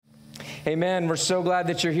Amen. We're so glad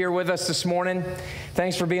that you're here with us this morning.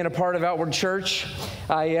 Thanks for being a part of Outward Church.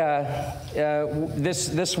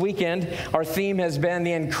 This weekend, our theme has been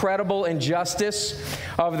the incredible injustice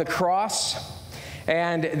of the cross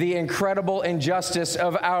and the incredible injustice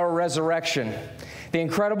of our resurrection. The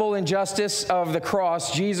incredible injustice of the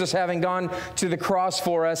cross, Jesus having gone to the cross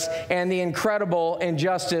for us, and the incredible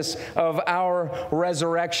injustice of our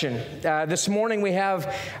resurrection. This morning we have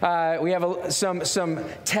some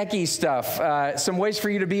techie stuff, some ways for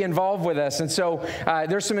you to be involved with us. And so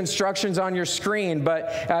there's some instructions on your screen,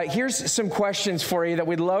 but here's some questions for you that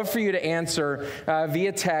we'd love for you to answer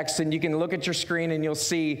via text, and you can look at your screen and you'll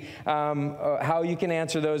see how you can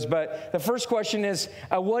answer those. But the first question is,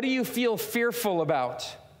 what do you feel fearful about?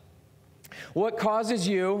 What causes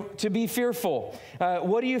you to be fearful?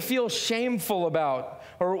 What do you feel shameful about?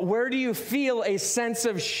 Or where do you feel a sense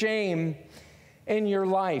of shame in your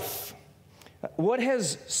life? What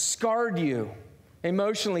has scarred you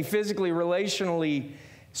emotionally, physically, relationally,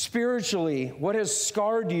 spiritually? What has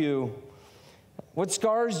scarred you? What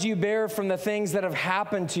scars do you bear from the things that have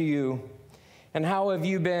happened to you? And how have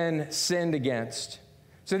you been sinned against?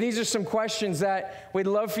 So these are some questions that we'd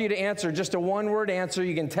love for you to answer. Just a one-word answer.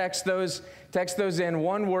 You can text those in,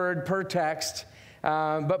 one word per text.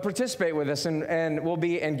 But participate with us, and we'll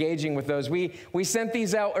be engaging with those. We sent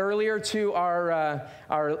these out earlier to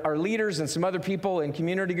our leaders and some other people in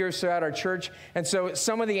community groups throughout our church. And so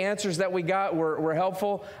some of the answers that we got were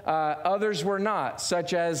helpful. Others were not,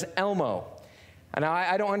 such as Elmo. And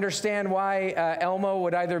I don't understand why Elmo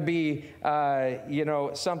would either be,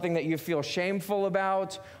 something that you feel shameful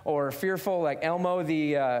about or fearful, like Elmo,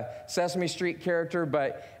 the Sesame Street character.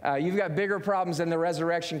 But you've got bigger problems than the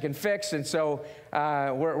resurrection can fix, and so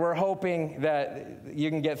we're hoping that you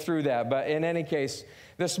can get through that. But in any case,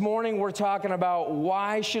 this morning we're talking about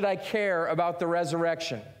why should I care about the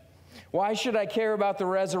resurrection? Why should I care about the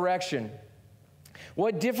resurrection?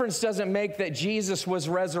 What difference does it make that Jesus was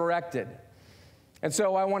resurrected? And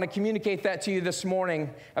so I want to communicate that to you this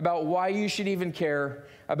morning about why you should even care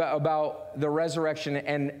about the resurrection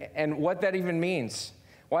and what that even means.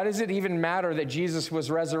 Why does it even matter that Jesus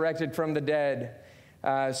was resurrected from the dead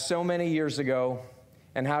so many years ago,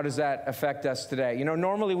 and how does that affect us today? You know,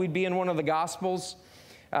 normally we'd be in one of the Gospels,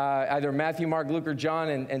 either Matthew, Mark, Luke, or John,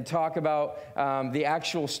 and talk about the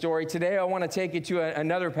actual story. Today I want to take you to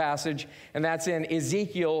another passage, and that's in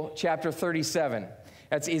Ezekiel chapter 37.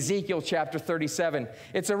 That's Ezekiel chapter 37.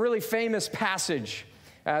 It's a really famous passage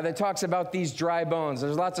that talks about these dry bones.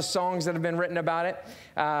 There's lots of songs that have been written about it.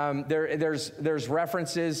 There's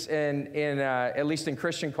references in at least in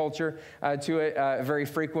Christian culture to it very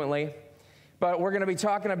frequently. But we're going to be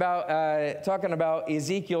talking about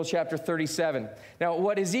Ezekiel chapter 37. Now,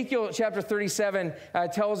 what Ezekiel chapter 37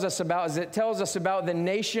 tells us about is it tells us about the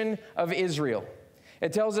nation of Israel.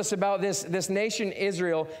 It tells us about this nation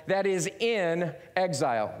Israel that is in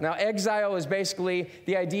exile. Now, exile is basically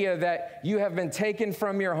the idea that you have been taken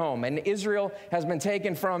from your home, and Israel has been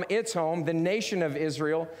taken from its home, the nation of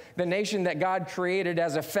Israel, the nation that God created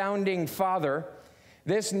as a founding father.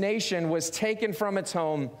 This nation was taken from its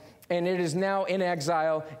home, and it is now in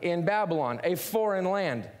exile in Babylon, a foreign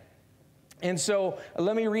land. And so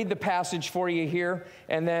let me read the passage for you here,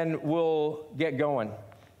 and then we'll get going.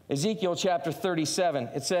 Ezekiel chapter 37,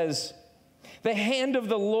 it says, "The hand of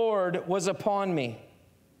the Lord was upon me,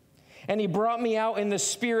 and he brought me out in the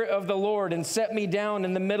spirit of the Lord and set me down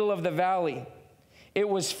in the middle of the valley. It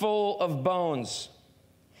was full of bones.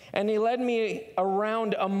 And he led me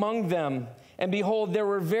around among them, and behold, there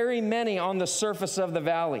were very many on the surface of the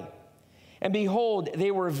valley. And behold,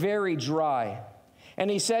 they were very dry.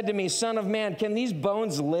 And he said to me, 'Son of man, can these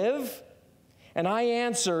bones live?' And I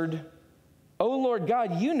answered, 'O Lord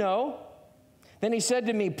God, you know.' Then he said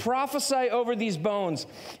to me, 'Prophesy over these bones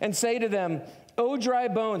and say to them, O dry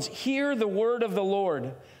bones, hear the word of the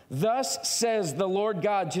Lord. Thus says the Lord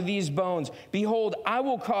God to these bones, Behold, I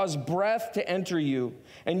will cause breath to enter you,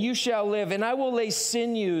 and you shall live, and I will lay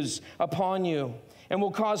sinews upon you, and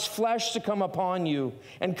will cause flesh to come upon you,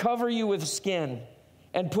 and cover you with skin,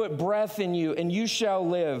 and put breath in you, and you shall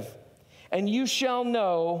live. And you shall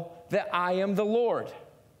know that I am the Lord.'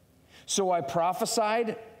 So I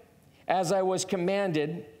prophesied as I was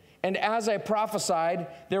commanded, and as I prophesied,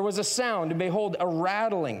 there was a sound, and behold, a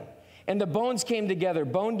rattling, and the bones came together,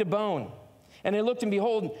 bone to bone. And I looked, and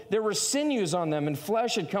behold, there were sinews on them, and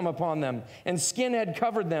flesh had come upon them, and skin had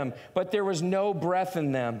covered them, but there was no breath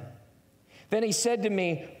in them. Then he said to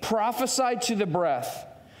me, Prophesy to the breath,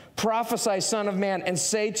 Prophesy, Son of man, and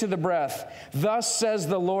say to the breath, thus says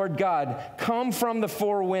the Lord God, come from the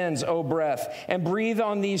four winds, O breath, and breathe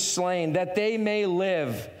on these slain, that they may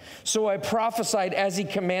live. So I prophesied as he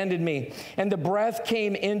commanded me, and the breath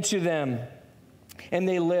came into them, and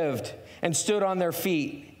they lived and stood on their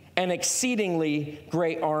feet, an exceedingly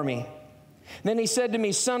great army. Then he said to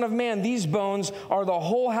me, Son of man, these bones are the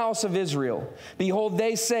whole house of Israel. Behold,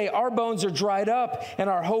 they say, our bones are dried up, and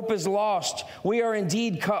our hope is lost. We are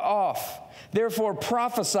indeed cut off. Therefore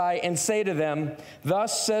prophesy and say to them,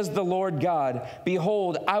 thus says the Lord God,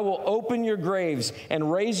 behold, I will open your graves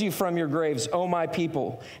and raise you from your graves, O my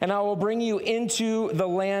people, and I will bring you into the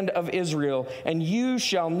land of Israel, and you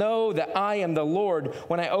shall know that I am the Lord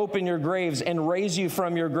when I open your graves and raise you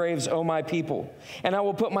from your graves, O my people. And I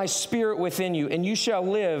will put my spirit within you, and you shall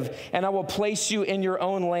live, and I will place you in your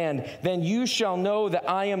own land. Then you shall know that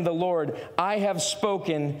I am the Lord. I have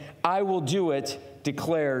spoken, I will do it,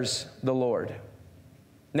 declares the Lord.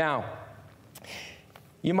 Now,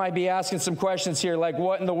 you might be asking some questions here, like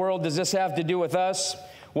what in the world does this have to do with us?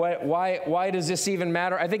 Why does this even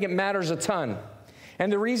matter? I think it matters a ton.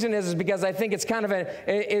 And the reason is because I think it's kind of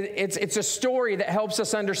it's a story that helps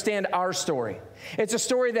us understand our story. It's a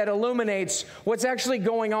story that illuminates what's actually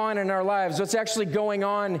going on in our lives, what's actually going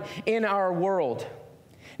on in our world.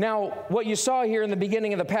 Now, what you saw here in the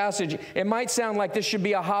beginning of the passage, it might sound like this should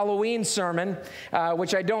be a Halloween sermon,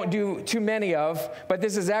 which I don't do too many of, but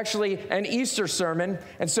this is actually an Easter sermon,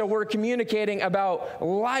 and so we're communicating about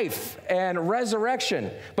life and resurrection.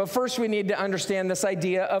 But first, we need to understand this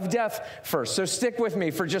idea of death first. So stick with me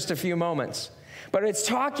for just a few moments. But it's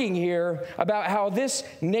talking here about how this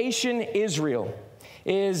nation, Israel,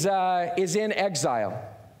 is in exile.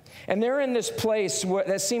 And they're in this place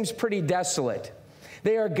that seems pretty desolate.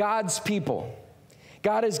 They are God's people.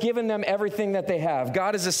 God has given them everything that they have.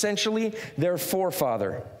 God is essentially their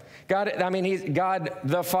forefather. He's God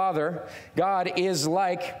the Father. God is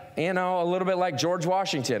like, a little bit like George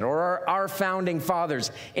Washington or our founding fathers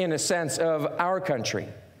in a sense of our country.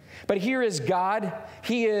 But here is God.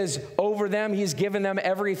 He is over them. He's given them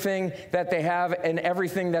everything that they have and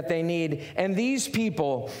everything that they need. And these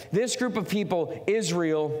people, this group of people,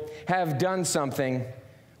 Israel, have done something,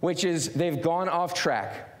 which is they've gone off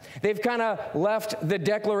track. They've kind of left the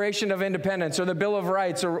Declaration of Independence or the Bill of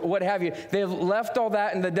Rights or what have you. They've left all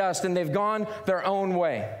that in the dust and they've gone their own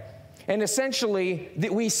way. And essentially,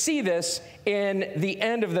 we see this in the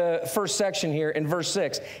end of the first section here in verse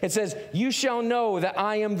 6. It says, you shall know that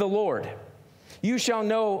I am the Lord. You shall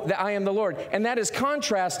know that I am the Lord. And that is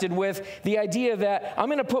contrasted with the idea that I'm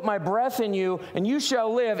going to put my breath in you, and you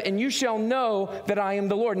shall live, and you shall know that I am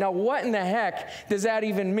the Lord. Now, what in the heck does that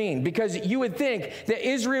even mean? Because you would think that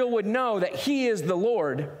Israel would know that he is the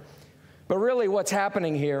Lord. But really what's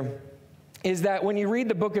happening here is that when you read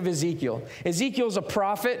the book of Ezekiel, Ezekiel's a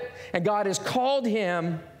prophet, and God has called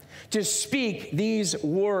him to speak these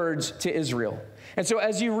words to Israel. And so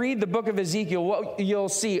as you read the book of Ezekiel, what you'll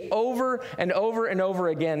see over and over and over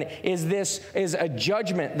again is a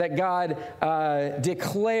judgment that God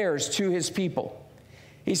declares to his people.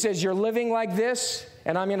 He says, you're living like this,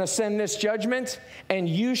 and I'm going to send this judgment, and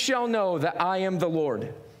you shall know that I am the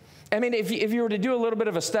Lord. I mean, if you were to do a little bit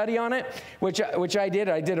of a study on it, which I did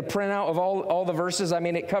a printout of all the verses. I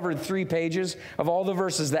mean, it covered 3 pages of all the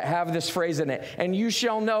verses that have this phrase in it. And you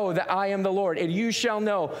shall know that I am the Lord. And you shall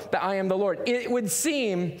know that I am the Lord. It would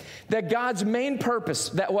seem that God's main purpose,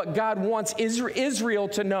 that what God wants Israel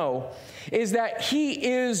to know, is that he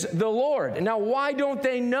is the Lord. Now, why don't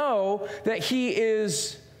they know that he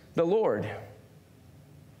is the Lord?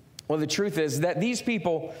 Well, the truth is that these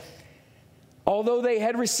people, although they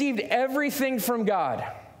had received everything from God,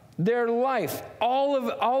 their life, all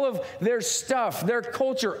of their stuff, their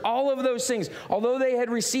culture, all of those things, although they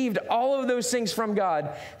had received all of those things from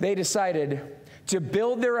God, they decided to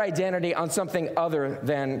build their identity on something other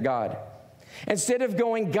than God. Instead of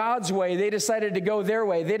going God's way, they decided to go their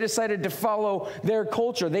way. They decided to follow their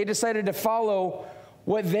culture. They decided to follow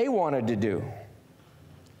what they wanted to do.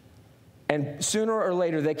 And sooner or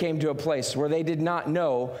later, they came to a place where they did not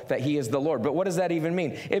know that he is the Lord. But what does that even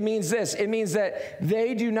mean? It means this. It means that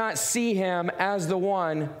they do not see him as the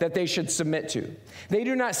one that they should submit to. They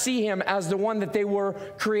do not see him as the one that they were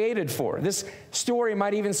created for. This story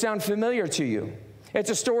might even sound familiar to you. It's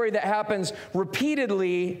a story that happens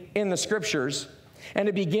repeatedly in the scriptures, and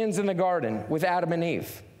it begins in the garden with Adam and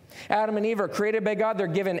Eve. Adam and Eve are created by God. They're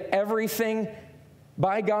given everything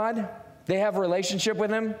by God. They have a relationship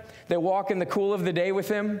with him. They walk in the cool of the day with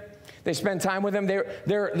him. They spend time with him.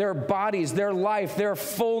 Their bodies, their life, their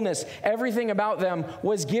fullness, everything about them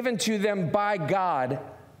was given to them by God.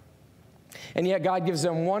 And yet God gives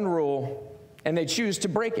them one rule, and they choose to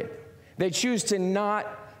break it. They choose to not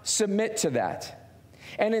submit to that.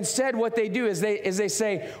 And instead what they do is they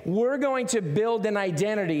say, we're going to build an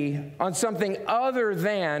identity on something other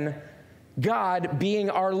than God being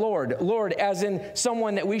our Lord. Lord, as in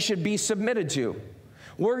someone that we should be submitted to.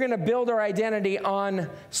 We're going to build our identity on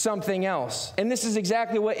something else. And this is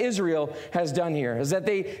exactly what Israel has done here, is that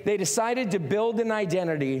they decided to build an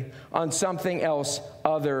identity on something else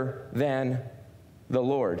other than the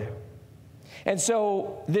Lord. And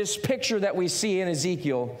so this picture that we see in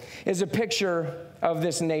Ezekiel is a picture of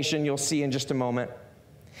this nation you'll see in just a moment.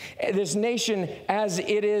 This nation as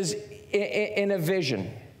it is in a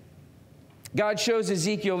vision. God shows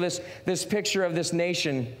Ezekiel this picture of this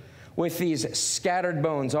nation with these scattered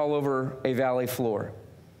bones all over a valley floor.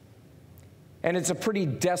 And it's a pretty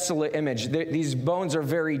desolate image. These bones are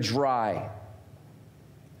very dry.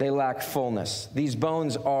 They lack fullness. These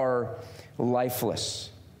bones are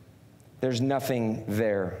lifeless. There's nothing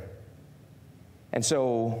there. And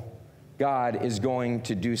so God is going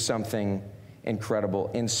to do something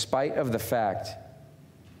incredible in spite of the fact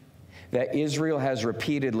that Israel has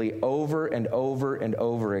repeatedly over and over and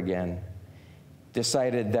over again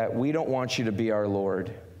decided that we don't want you to be our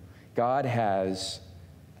Lord. God has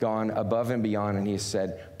gone above and beyond, and he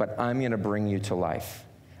said, but I'm going to bring you to life.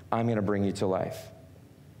 I'm going to bring you to life.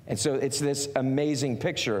 And so it's this amazing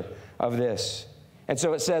picture of this. And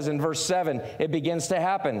so it says in verse 7, it begins to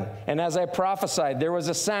happen. And as I prophesied, there was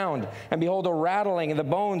a sound, and behold, a rattling, and the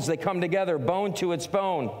bones, they come together, bone to its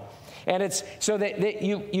bone. And it's so that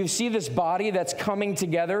you see this body that's coming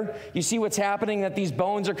together. You see what's happening, that these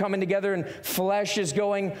bones are coming together and flesh is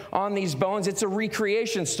going on these bones. It's a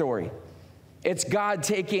recreation story. It's God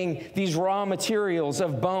taking these raw materials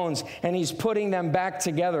of bones and he's putting them back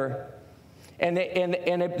together. And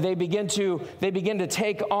they begin to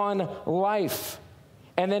take on life.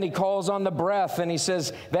 And then he calls on the breath and he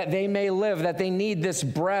says that they may live, that they need this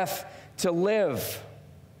breath to live.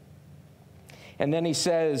 And then he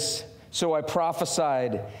says, so I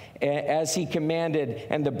prophesied as he commanded,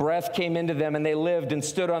 and the breath came into them, and they lived and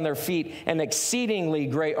stood on their feet, an exceedingly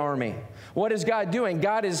great army. What is God doing?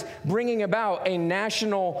 God is bringing about a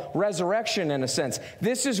national resurrection in a sense.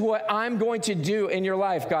 This is what I'm going to do in your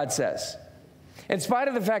life, God says. In spite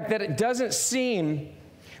of the fact that it doesn't seem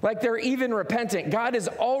like they're even repentant, God has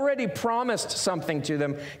already promised something to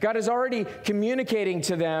them. God is already communicating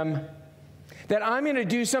to them that I'm going to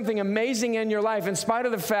do something amazing in your life in spite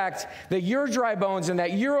of the fact that you're dry bones and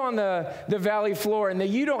that you're on the valley floor and that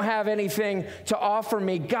you don't have anything to offer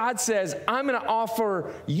me. God says, I'm going to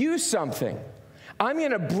offer you something. I'm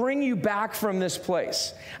going to bring you back from this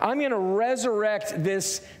place. I'm going to resurrect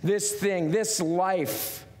this thing, this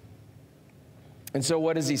life. And so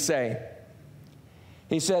what does he say?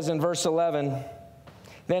 He says in verse 11,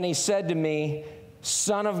 then he said to me,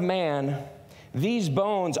 Son of man, these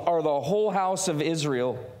bones are the whole house of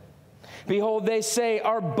Israel. Behold, they say,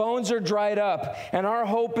 our bones are dried up, and our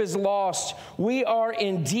hope is lost. We are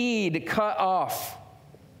indeed cut off.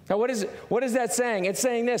 Now, what is that saying? It's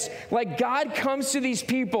saying this, like God comes to these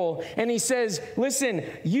people, and he says, listen,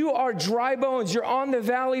 you are dry bones. You're on the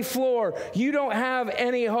valley floor. You don't have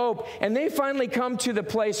any hope. And they finally come to the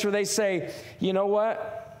place where they say, you know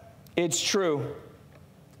what? It's true.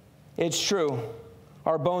 It's true.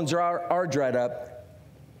 Our bones are dried up.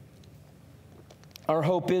 Our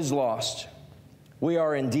hope is lost. We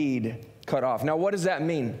are indeed cut off. Now, what does that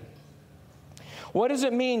mean? What does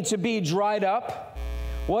it mean to be dried up?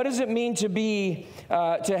 What does it mean to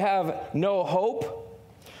have no hope?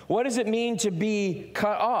 What does it mean to be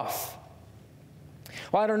cut off?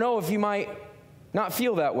 Well, I don't know if you might not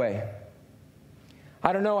feel that way.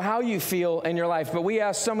 I don't know how you feel in your life, but we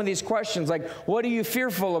ask some of these questions like, what are you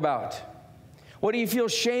fearful about? What do you feel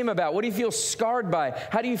shame about? What do you feel scarred by?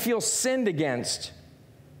 How do you feel sinned against?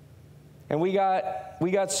 And we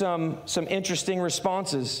got some interesting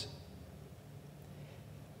responses.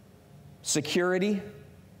 Security,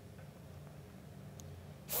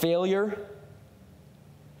 failure,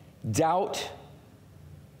 doubt,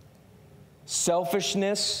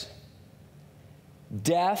 selfishness,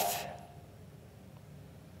 death,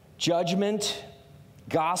 judgment,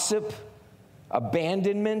 gossip,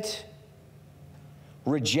 abandonment,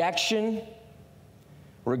 rejection,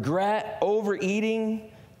 regret, overeating,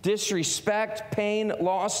 disrespect, pain,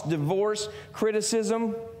 loss, divorce,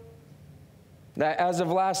 criticism. That, as of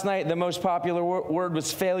last night, the most popular word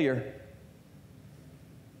was failure.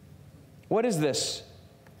 What is this?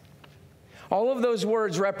 All of those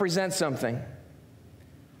words represent something.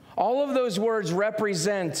 All of those words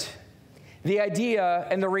represent the idea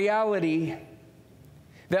and the reality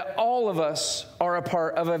that all of us are a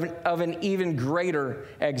part of an even greater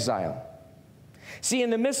exile. See, in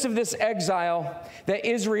the midst of this exile that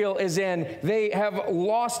Israel is in, they have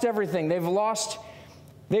lost everything. They've lost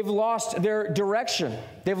their direction.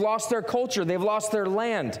 They've lost their culture. They've lost their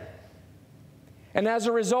land. And as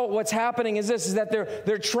a result, what's happening is this, is that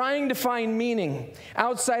they're trying to find meaning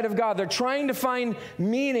outside of God. They're trying to find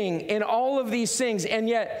meaning in all of these things, and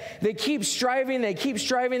yet they keep striving,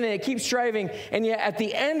 and yet at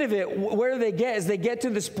the end of it, where they get is they get to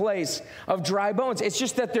this place of dry bones. It's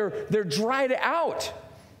just that they're dried out.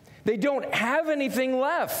 They don't have anything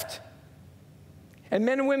left. And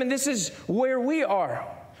men and women, this is where we are.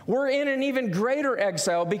 We're in an even greater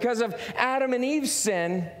exile because of Adam and Eve's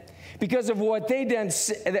sin. Because of what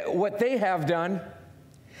they have done,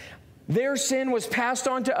 their sin was passed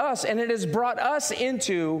on to us, and it has brought us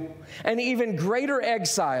into an even greater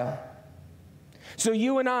exile. So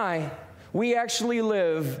you and I, we actually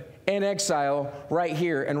live in exile right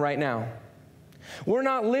here and right now. We're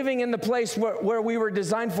not living in the place where we were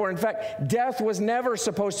designed for. In fact, death was never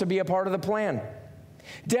supposed to be a part of the plan.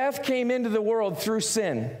 Death came into the world through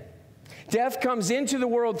sin. Death comes into the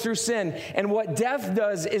world through sin, and what death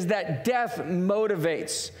does is that death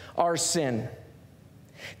motivates our sin.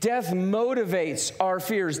 Death motivates our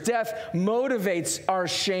fears. Death motivates our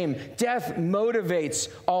shame. Death motivates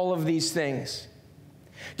all of these things.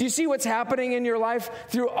 Do you see what's happening in your life?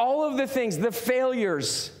 Through all of the things, the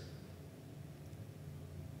failures,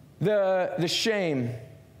 the shame,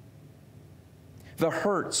 the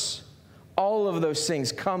hurts, all of those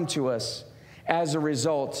things come to us as a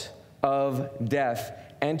result of death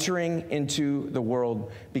entering into the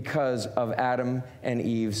world because of Adam and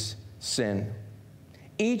Eve's sin.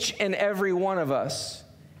 Each and every one of us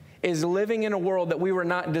is living in a world that we were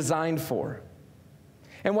not designed for.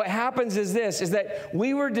 And what happens is this, is that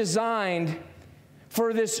we were designed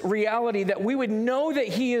for this reality that we would know that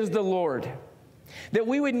He is the Lord, that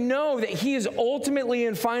we would know that He is ultimately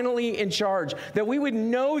and finally in charge, that we would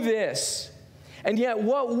know this. And yet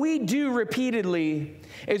what we do repeatedly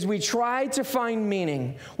is we try to find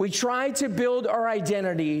meaning. We try to build our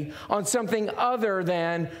identity on something other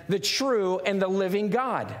than the true and the living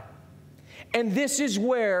God. And this is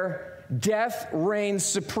where death reigns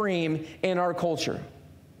supreme in our culture.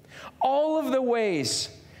 All of the ways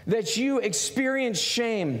that you experience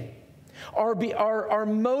shame are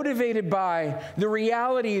motivated by the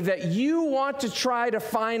reality that you want to try to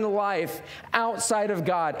find life outside of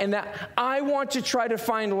God, and that I want to try to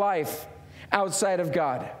find life outside of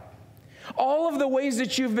God. All of the ways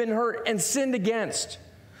that you've been hurt and sinned against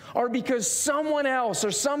are because someone else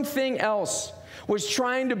or something else was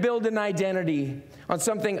trying to build an identity on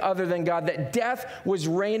something other than God, that death was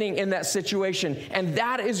reigning in that situation, and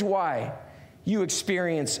that is why you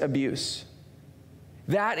experience abuse.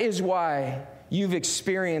 That is why you've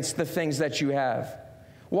experienced the things that you have.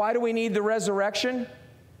 Why do we need the resurrection?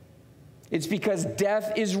 It's because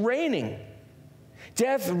death is reigning.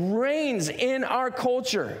 Death reigns in our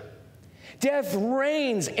culture. Death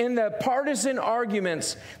reigns in the partisan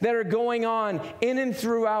arguments that are going on in and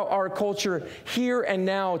throughout our culture here and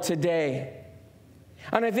now today.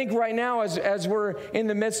 And I think right now, as we're in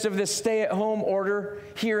the midst of this stay-at-home order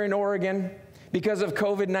here in Oregon, because of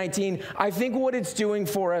COVID-19, I think what it's doing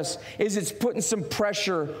for us is it's putting some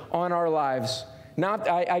pressure on our lives.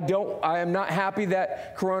 I am not happy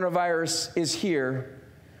that coronavirus is here,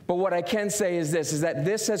 but what I can say is this, is that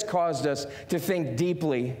this has caused us to think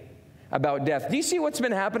deeply about death. Do you see what's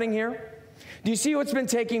been happening here? Do you see what's been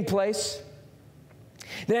taking place?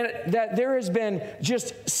 That there has been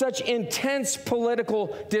just such intense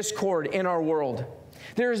political discord in our world.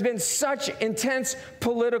 There has been such intense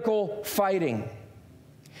political fighting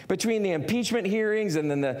between the impeachment hearings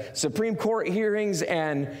and then the Supreme Court hearings,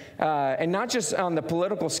 and not just on the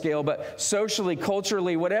political scale, but socially,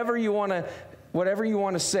 culturally, whatever you want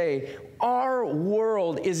to say. Our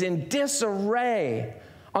world is in disarray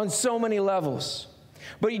on so many levels.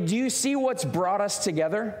 But do you see what's brought us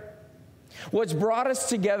together? What's brought us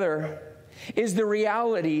together is the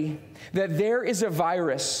reality that there is a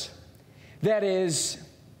virus that is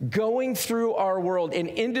going through our world and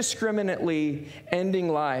indiscriminately ending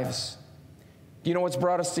lives. Do you know what's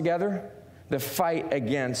brought us together? The fight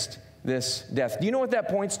against this death. Do you know what that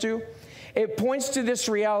points to? It points to this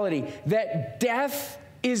reality that death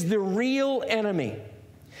is the real enemy.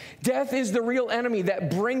 Death is the real enemy that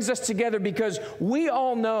brings us together, because we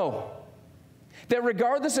all know that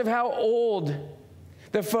regardless of how old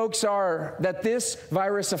the folks are that this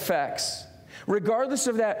virus affects, Regardless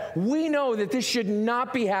of that, we know that this should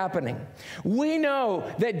not be happening. We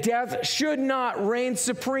know that death should not reign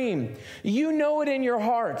supreme. You know it in your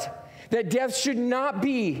heart that death should not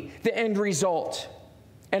be the end result.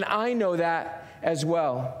 And I know that as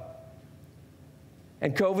well.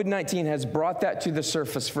 And COVID-19 has brought that to the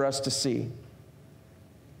surface for us to see.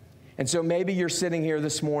 And so maybe you're sitting here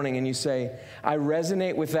this morning and you say, I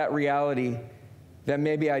resonate with that reality that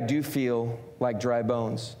maybe I do feel like dry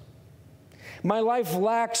bones. My life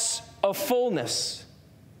lacks a fullness.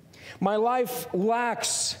 My life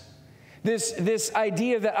lacks this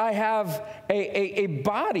idea that I have a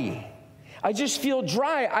body. I just feel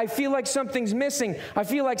dry. I feel like something's missing. I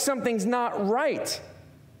feel like something's not right.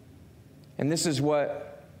 And this is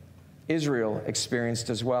what Israel experienced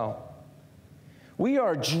as well. We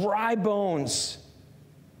are dry bones.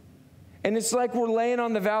 And it's like we're laying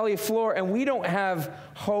on the valley floor and we don't have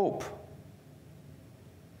hope.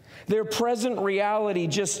 Their present reality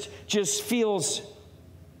just feels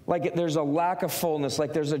like there's a lack of fullness,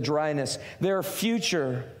 like there's a dryness. Their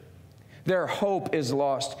future, their hope is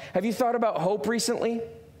lost. Have you thought about hope recently?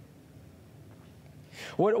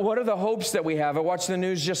 What are the hopes that we have? I watched the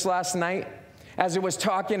news just last night as it was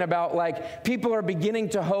talking about, like, people are beginning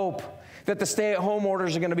to hope that the stay-at-home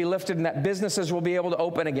orders are going to be lifted and that businesses will be able to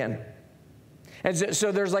open again. And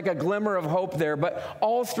so there's like a glimmer of hope there. But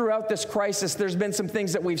all throughout this crisis, there's been some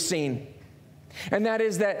things that we've seen. And that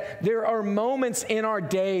is that there are moments in our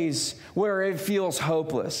days where it feels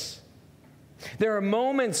hopeless. There are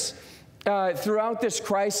moments throughout this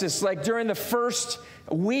crisis, like during the first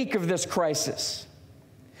week of this crisis,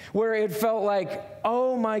 where it felt like,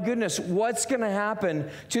 oh my goodness, what's going to happen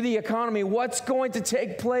to the economy? What's going to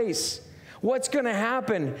take place? What's going to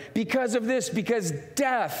happen because of this? Because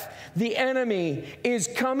death, the enemy, is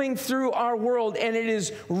coming through our world and it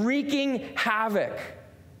is wreaking havoc.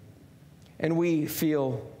 And we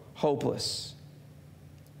feel hopeless.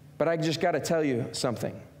 But I just got to tell you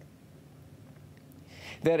something.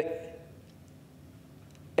 That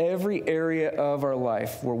every area of our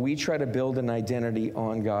life where we try to build an identity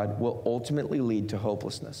on God will ultimately lead to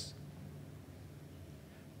hopelessness.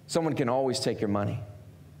 Someone can always take your money.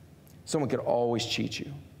 Someone could always cheat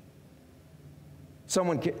you.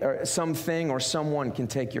 Something or someone can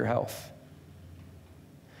take your health.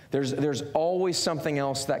 There's always something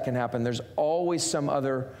else that can happen. There's always some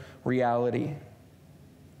other reality.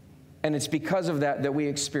 And it's because of that we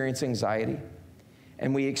experience anxiety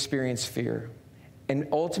and we experience fear. And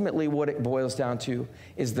ultimately what it boils down to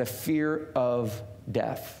is the fear of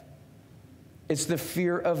death. It's the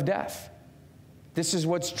fear of death. This is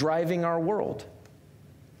what's driving our world.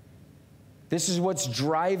 This is what's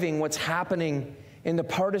driving what's happening in the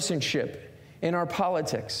partisanship, in our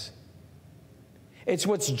politics. It's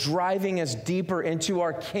what's driving us deeper into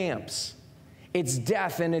our camps. It's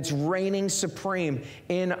death, and it's reigning supreme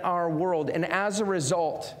in our world. And as a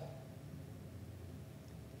result,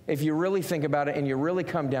 if you really think about it and you really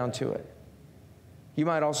come down to it, you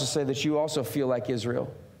might also say that you also feel like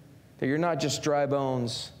Israel, that you're not just dry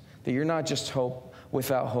bones, that you're not just hope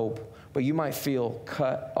without hope, but you might feel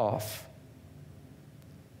cut off.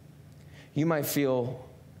 You might feel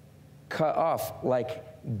cut off,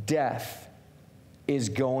 like death is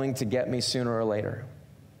going to get me sooner or later.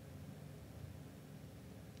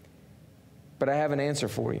 But I have an answer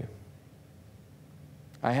for you.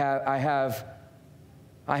 I have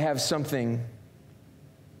something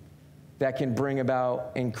that can bring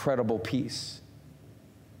about incredible peace.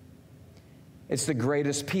 It's the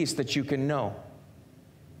greatest peace that you can know.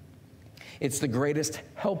 It's the greatest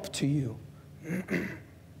help to you.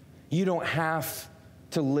 You don't have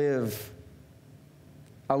to live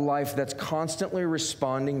a life that's constantly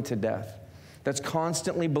responding to death, that's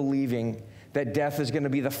constantly believing that death is going to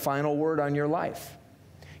be the final word on your life.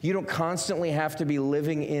 You don't constantly have to be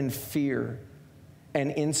living in fear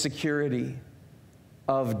and insecurity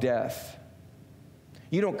of death.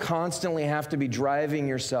 You don't constantly have to be driving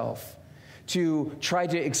yourself to try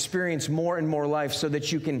to experience more and more life so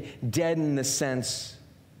that you can deaden the sense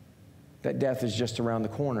that death is just around the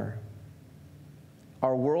corner.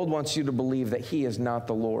 Our world wants you to believe that He is not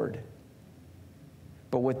the Lord.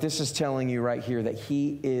 But what this is telling you right here, that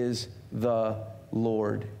He is the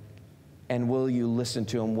Lord. And will you listen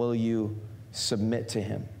to Him? Will you submit to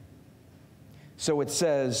Him? So it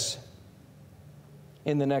says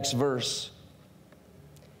in the next verse,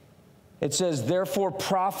 it says, therefore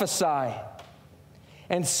prophesy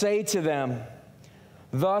and say to them,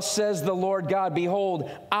 thus says the Lord God, behold,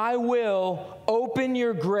 I will open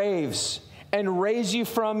your graves and raise you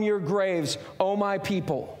from your graves, O my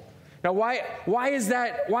people. Now, why is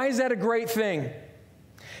that a great thing?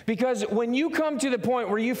 Because when you come to the point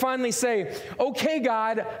where you finally say, okay,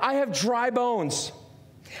 God, I have dry bones.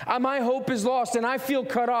 My hope is lost and I feel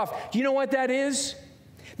cut off. Do you know what that is?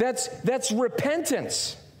 That's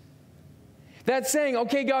repentance. That's saying,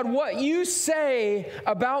 okay, God, what you say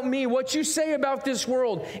about me, what you say about this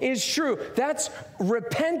world is true. That's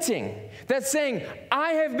repenting. That's saying,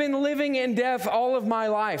 I have been living in death all of my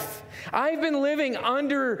life. I've been living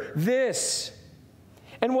under this.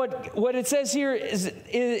 And what it says here is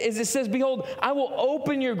it says, behold, I will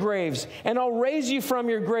open your graves and I'll raise you from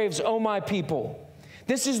your graves, O my people.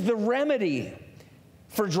 This is the remedy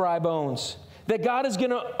for dry bones. That God is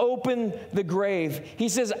going to open the grave. He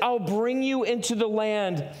says, I'll bring you into the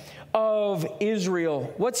land of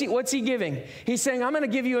Israel. What's he giving? He's saying, I'm going to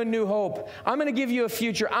give you a new hope. I'm going to give you a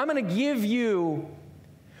future. I'm going to give you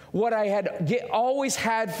what I had always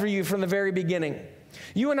had for you from the very beginning.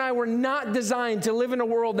 You and I were not designed to live in a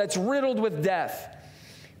world that's riddled with death.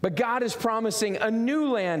 But God is promising a new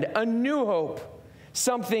land, a new hope,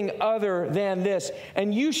 something other than this.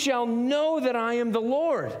 And you shall know that I am the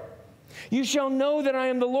Lord. You shall know that I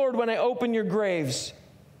am the Lord when I open your graves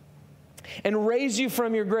and raise you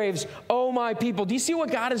from your graves, O my people. Do you see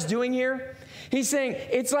what God is doing here? He's saying,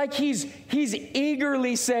 it's like he's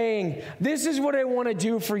eagerly saying, this is what I want to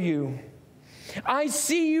do for you. I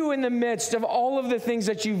see you in the midst of all of the things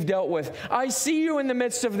that you've dealt with. I see you in the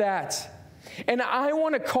midst of that. And I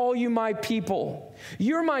want to call you my people.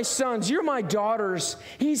 You're my sons. You're my daughters.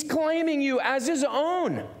 He's claiming you as his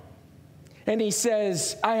own. And he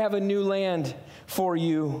says, I have a new land for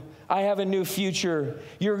you. I have a new future.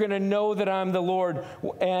 You're going to know that I'm the Lord.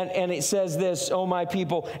 And it says this, oh my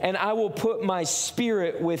people, and I will put my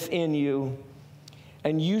spirit within you,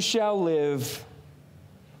 and you shall live,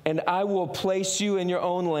 and I will place you in your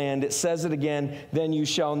own land. It says it again, then you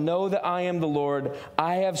shall know that I am the Lord.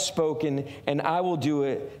 I have spoken, and I will do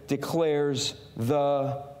it, declares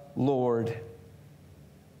the Lord.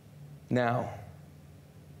 Now,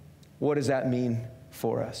 what does that mean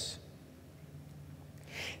for us?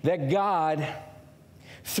 That God,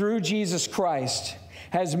 through Jesus Christ,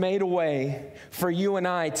 has made a way for you and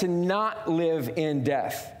I to not live in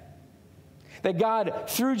death. That God,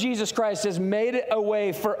 through Jesus Christ, has made a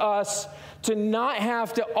way for us to not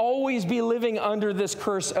have to always be living under this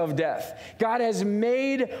curse of death. God has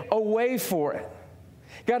made a way for it.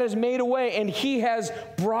 God has made a way, and he has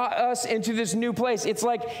brought us into this new place. It's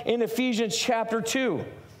like in Ephesians chapter 2.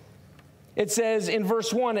 It says in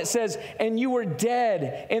verse 1, it says, and you were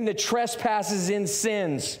dead in the trespasses and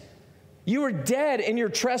sins. You were dead in your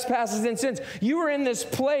trespasses and sins. You were in this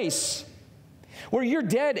place where you're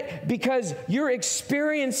dead because you're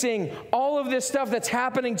experiencing all of this stuff that's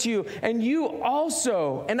happening to you. And you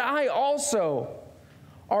also, and I also,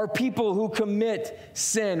 are people who commit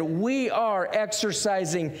sin. We are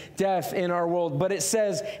exercising death in our world. But it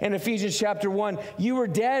says in Ephesians chapter 1, you were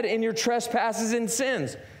dead in your trespasses and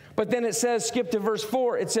sins. But then it says, skip to verse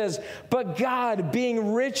 4, it says, but God,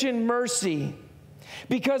 being rich in mercy,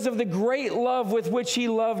 because of the great love with which he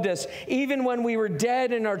loved us, even when we were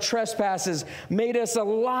dead in our trespasses, made us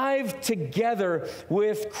alive together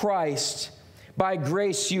with Christ. By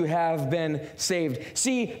grace you have been saved.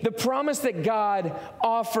 See, the promise that God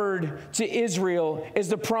offered to Israel is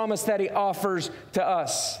the promise that he offers to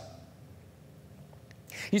us.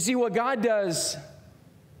 You see, what God does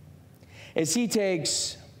is he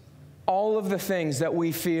takes all of the things that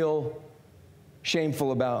we feel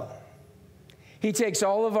shameful about. He takes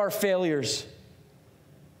all of our failures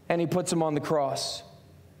and he puts them on the cross.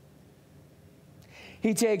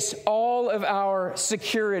 He takes all of our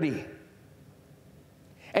security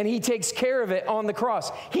and he takes care of it on the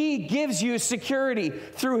cross. He gives you security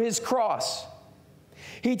through his cross.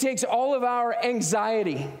 He takes all of our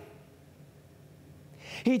anxiety.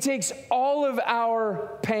 He takes all of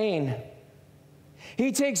our pain.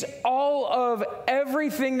 He takes all of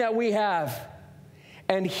everything that we have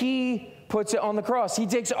and he puts it on the cross. He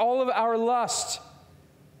takes all of our lust.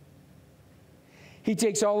 He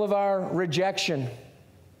takes all of our rejection.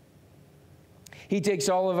 He takes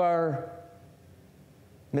all of our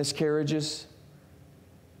miscarriages.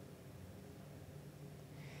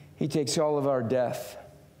 He takes all of our death.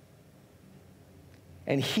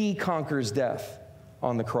 And he conquers death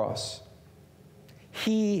on the cross.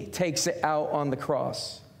 He takes it out on the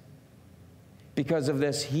cross. Because of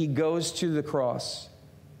this, he goes to the cross.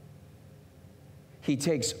 He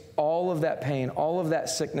takes all of that pain, all of that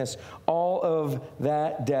sickness, all of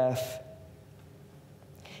that death.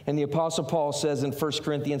 And the Apostle Paul says in 1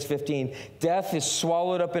 Corinthians 15, death is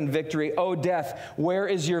swallowed up in victory. Oh, death, where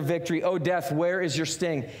is your victory? Oh, death, where is your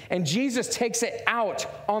sting? And Jesus takes it out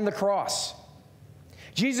on the cross.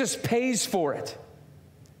 Jesus pays for it.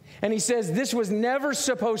 And he says, this was never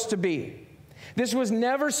supposed to be. This was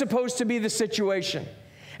never supposed to be the situation.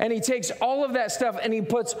 And he takes all of that stuff and he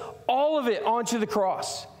puts all of it onto the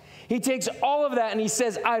cross. He takes all of that and he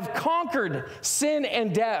says, I've conquered sin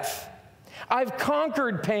and death. I've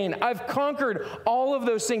conquered pain. I've conquered all of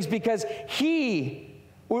those things because he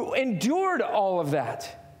endured all of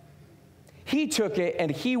that. He took it and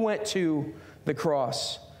he went to the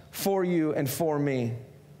cross for you and for me.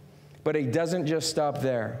 But he doesn't just stop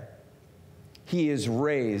there. He is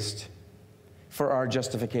raised for our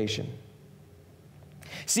justification.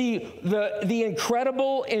 See, the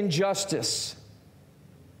incredible injustice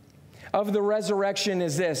of the resurrection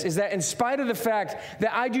is this, is that in spite of the fact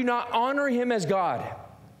that I do not honor him as God,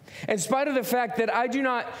 in spite of the fact that I do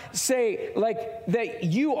not say like that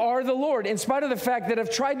you are the Lord, in spite of the fact that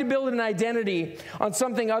I've tried to build an identity on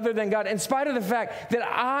something other than God, in spite of the fact that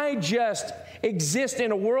I just exist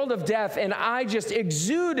in a world of death and I just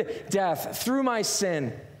exude death through my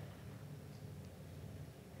sin,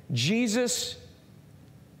 Jesus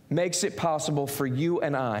makes it possible for you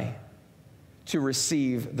and I to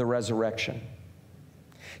receive the resurrection.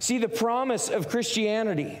 See, the promise of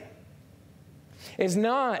Christianity is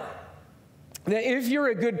not that if you're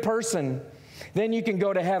a good person, then you can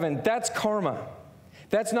go to heaven. That's karma.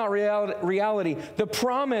 That's not reality. The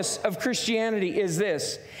promise of Christianity is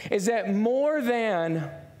this, is that more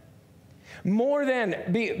than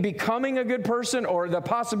becoming a good person or the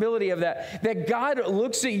possibility of that God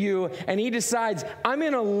looks at you and he decides, I'm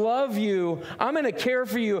going to love you, I'm going to care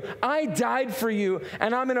for you, I died for you,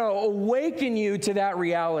 and I'm going to awaken you to that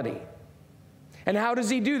reality. And how does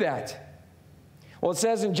he do that? Well, it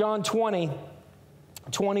says in John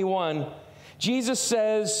 20:21, Jesus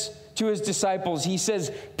says to his disciples, he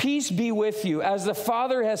says, peace be with you. As the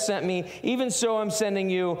Father has sent me, even so I'm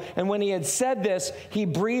sending you. And when he had said this, he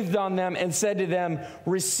breathed on them and said to them,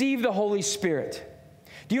 receive the Holy Spirit.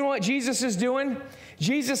 Do you know what Jesus is doing?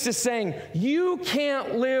 Jesus is saying, you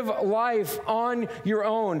can't live life on your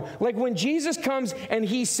own. Like when Jesus comes and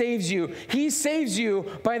he saves you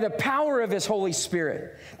by the power of his Holy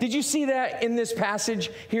Spirit. Did you see that in this passage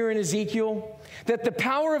here in Ezekiel? That the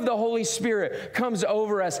power of the Holy Spirit comes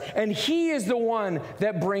over us, and he is the one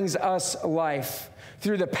that brings us life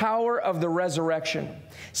through the power of the resurrection.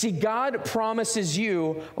 See, God promises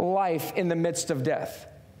you life in the midst of death.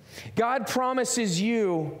 God promises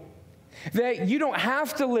you that you don't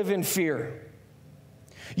have to live in fear.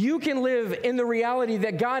 You can live in the reality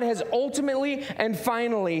that God has ultimately and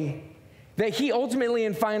finally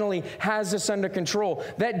has this under control.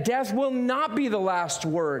 That death will not be the last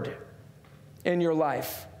word in your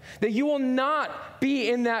life. That you will not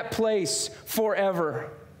be in that place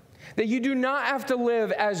forever. That you do not have to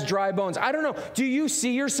live as dry bones. I don't know, do you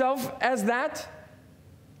see yourself as that?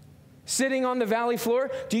 Sitting on the valley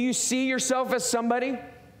floor? Do you see yourself as somebody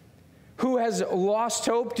who has lost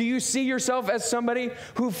hope? Do you see yourself as somebody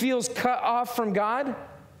who feels cut off from God?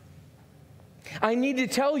 I need to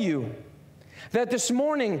tell you that this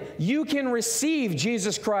morning you can receive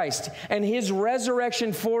Jesus Christ and his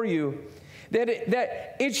resurrection for you.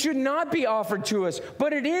 That it should not be offered to us,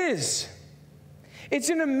 but it is. It's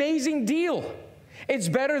an amazing deal. It's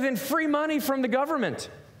better than free money from the government.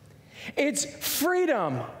 It's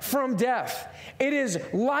freedom from death. It is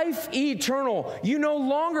life eternal. You no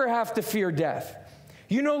longer have to fear death.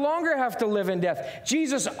 You no longer have to live in death.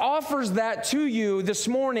 Jesus offers that to you this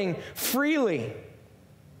morning freely.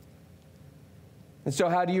 And so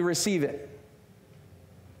how do you receive it?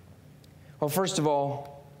 Well, first of all,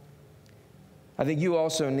 I think you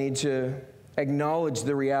also need to acknowledge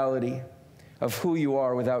the reality of who you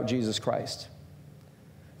are without Jesus Christ.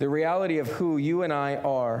 The reality of who you and I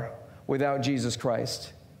are without Jesus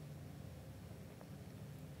Christ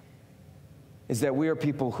is that we are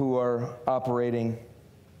people who are operating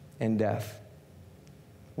in death.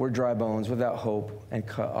 We're dry bones without hope and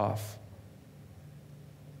cut off.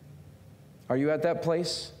 Are you at that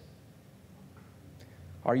place?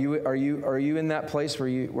 Are you in that place where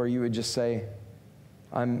you would just say,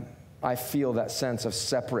 I feel that sense of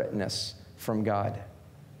separateness from God?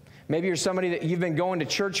 Maybe you're somebody that you've been going to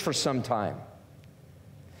church for some time.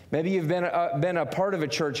 Maybe you've been a part of a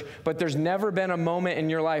church, but there's never been a moment in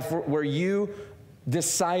your life where you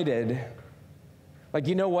decided, like,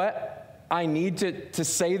 you know what? I need to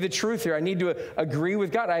say the truth here. I need to agree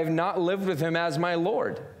with God. I have not lived with him as my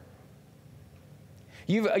Lord.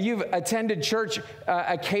 You've attended church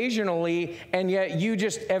occasionally, and yet you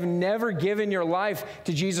just have never given your life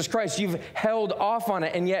to Jesus Christ. You've held off on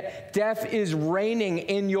it, and yet death is reigning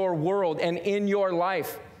in your world and in your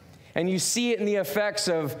life. And you see it in the effects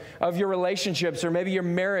of your relationships or maybe your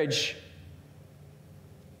marriage.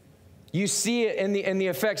 You see it in the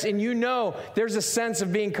effects, and you know there's a sense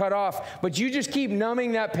of being cut off, but you just keep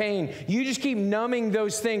numbing that pain. You just keep numbing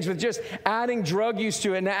those things with just adding drug use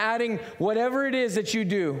to it and adding whatever it is that you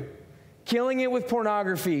do, killing it with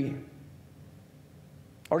pornography,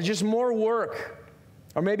 or just more work,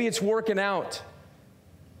 or maybe it's working out.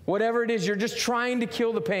 Whatever it is, you're just trying to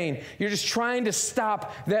kill the pain. You're just trying to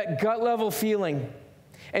stop that gut level feeling.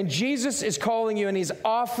 And Jesus is calling you, and He's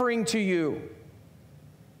offering to you.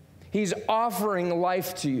 He's offering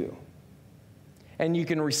life to you, and you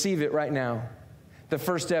can receive it right now. The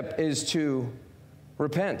first step is to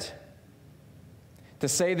repent, to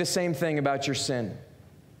say the same thing about your sin,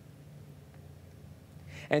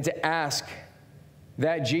 and to ask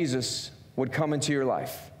that Jesus would come into your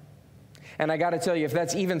life. And I got to tell you, if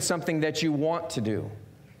that's even something that you want to do,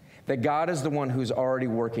 that God is the one who's already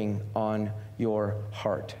working on your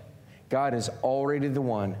heart. God is already the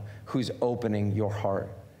one who's opening your heart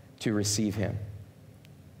to receive Him.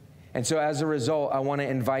 And so as a result, I want to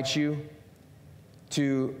invite you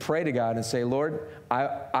to pray to God and say, Lord,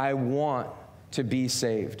 I want to be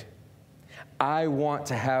saved. I want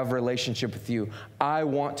to have a relationship with you. I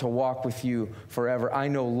want to walk with you forever. I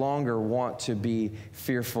no longer want to be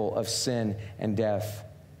fearful of sin and death,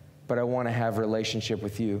 but I want to have a relationship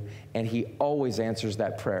with you. And He always answers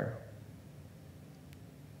that prayer.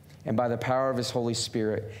 And by the power of His Holy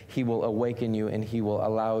Spirit, He will awaken you and He will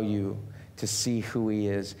allow you to see who He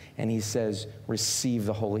is. And He says, receive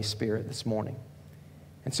the Holy Spirit this morning.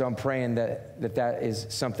 And so I'm praying that is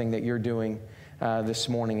something that you're doing this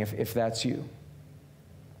morning, if that's you.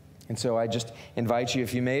 And so I just invite you,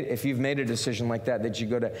 if you've made a decision like that you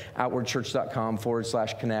go to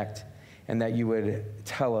outwardchurch.com/connect, and that you would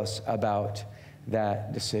tell us about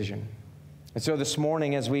that decision. And so this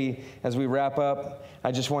morning, as we wrap up,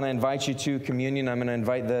 I just want to invite you to communion. I'm going to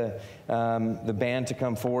invite the band to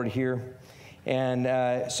come forward here.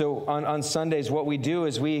 And so on Sundays, what we do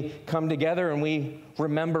is we come together and we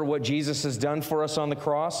remember what Jesus has done for us on the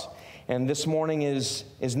cross. And this morning is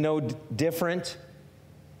no different.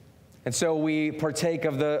 And so we partake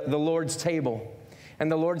of the Lord's table.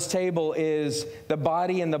 And the Lord's table is the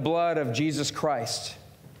body and the blood of Jesus Christ.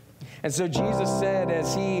 And so Jesus said,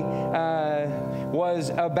 as He was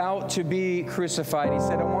about to be crucified, He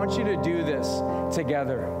said, I want you to do this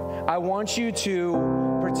together. I want you to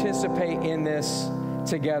participate in this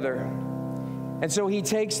together. And so He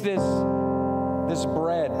takes this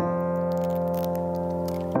bread.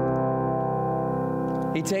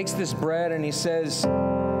 He takes this bread and He says,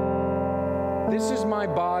 this is my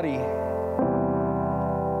body,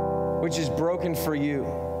 which is broken for you.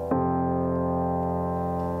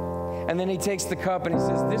 And then He takes the cup and He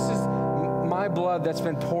says, this is my blood that's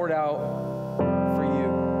been poured out for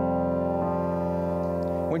you.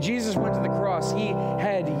 When Jesus went to the cross, He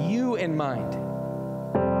had you in mind.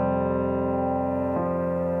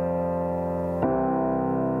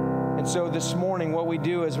 And so this morning, what we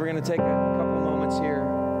do is we're going to take a couple moments here,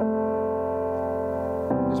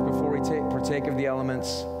 just before we partake of the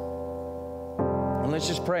elements. And let's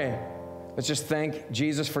just pray. Let's just thank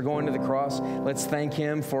Jesus for going to the cross. Let's thank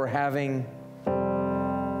Him for having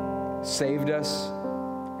saved us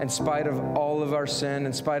in spite of all of our sin,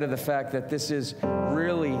 in spite of the fact that this is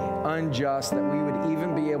really unjust that we would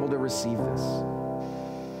even be able to receive this.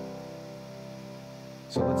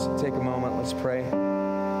 So let's take a moment. Let's pray.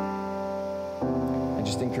 I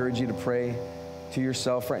just encourage you to pray to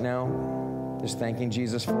yourself right now, just thanking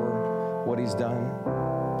Jesus for what He's done,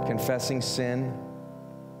 confessing sin.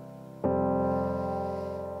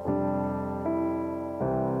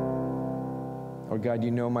 Lord God, you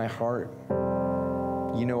know my heart.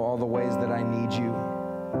 You know all the ways that I need you.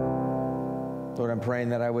 Lord, I'm praying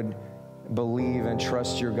that I would believe and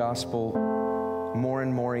trust your gospel more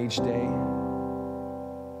and more each day.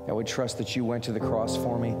 I would trust that you went to the cross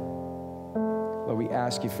for me. Lord, we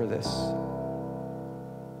ask you for this.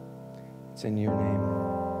 It's in your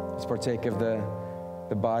name. Let's partake of the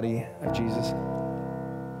body of Jesus.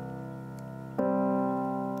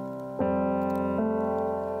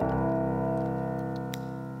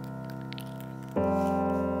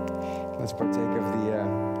 Let's partake of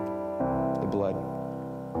the blood.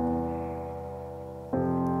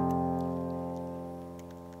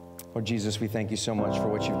 Lord Jesus, we thank you so much for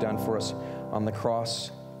what you've done for us on the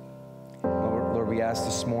cross. Lord, we ask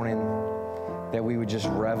this morning that we would just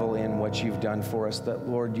revel in what you've done for us, that,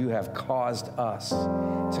 Lord, you have caused us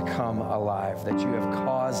to come alive, that you have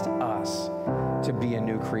caused us to be a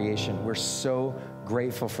new creation. We're so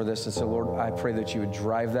grateful for this. And so, Lord, I pray that you would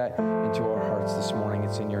drive that into our hearts this morning.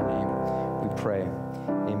 It's in your name we pray.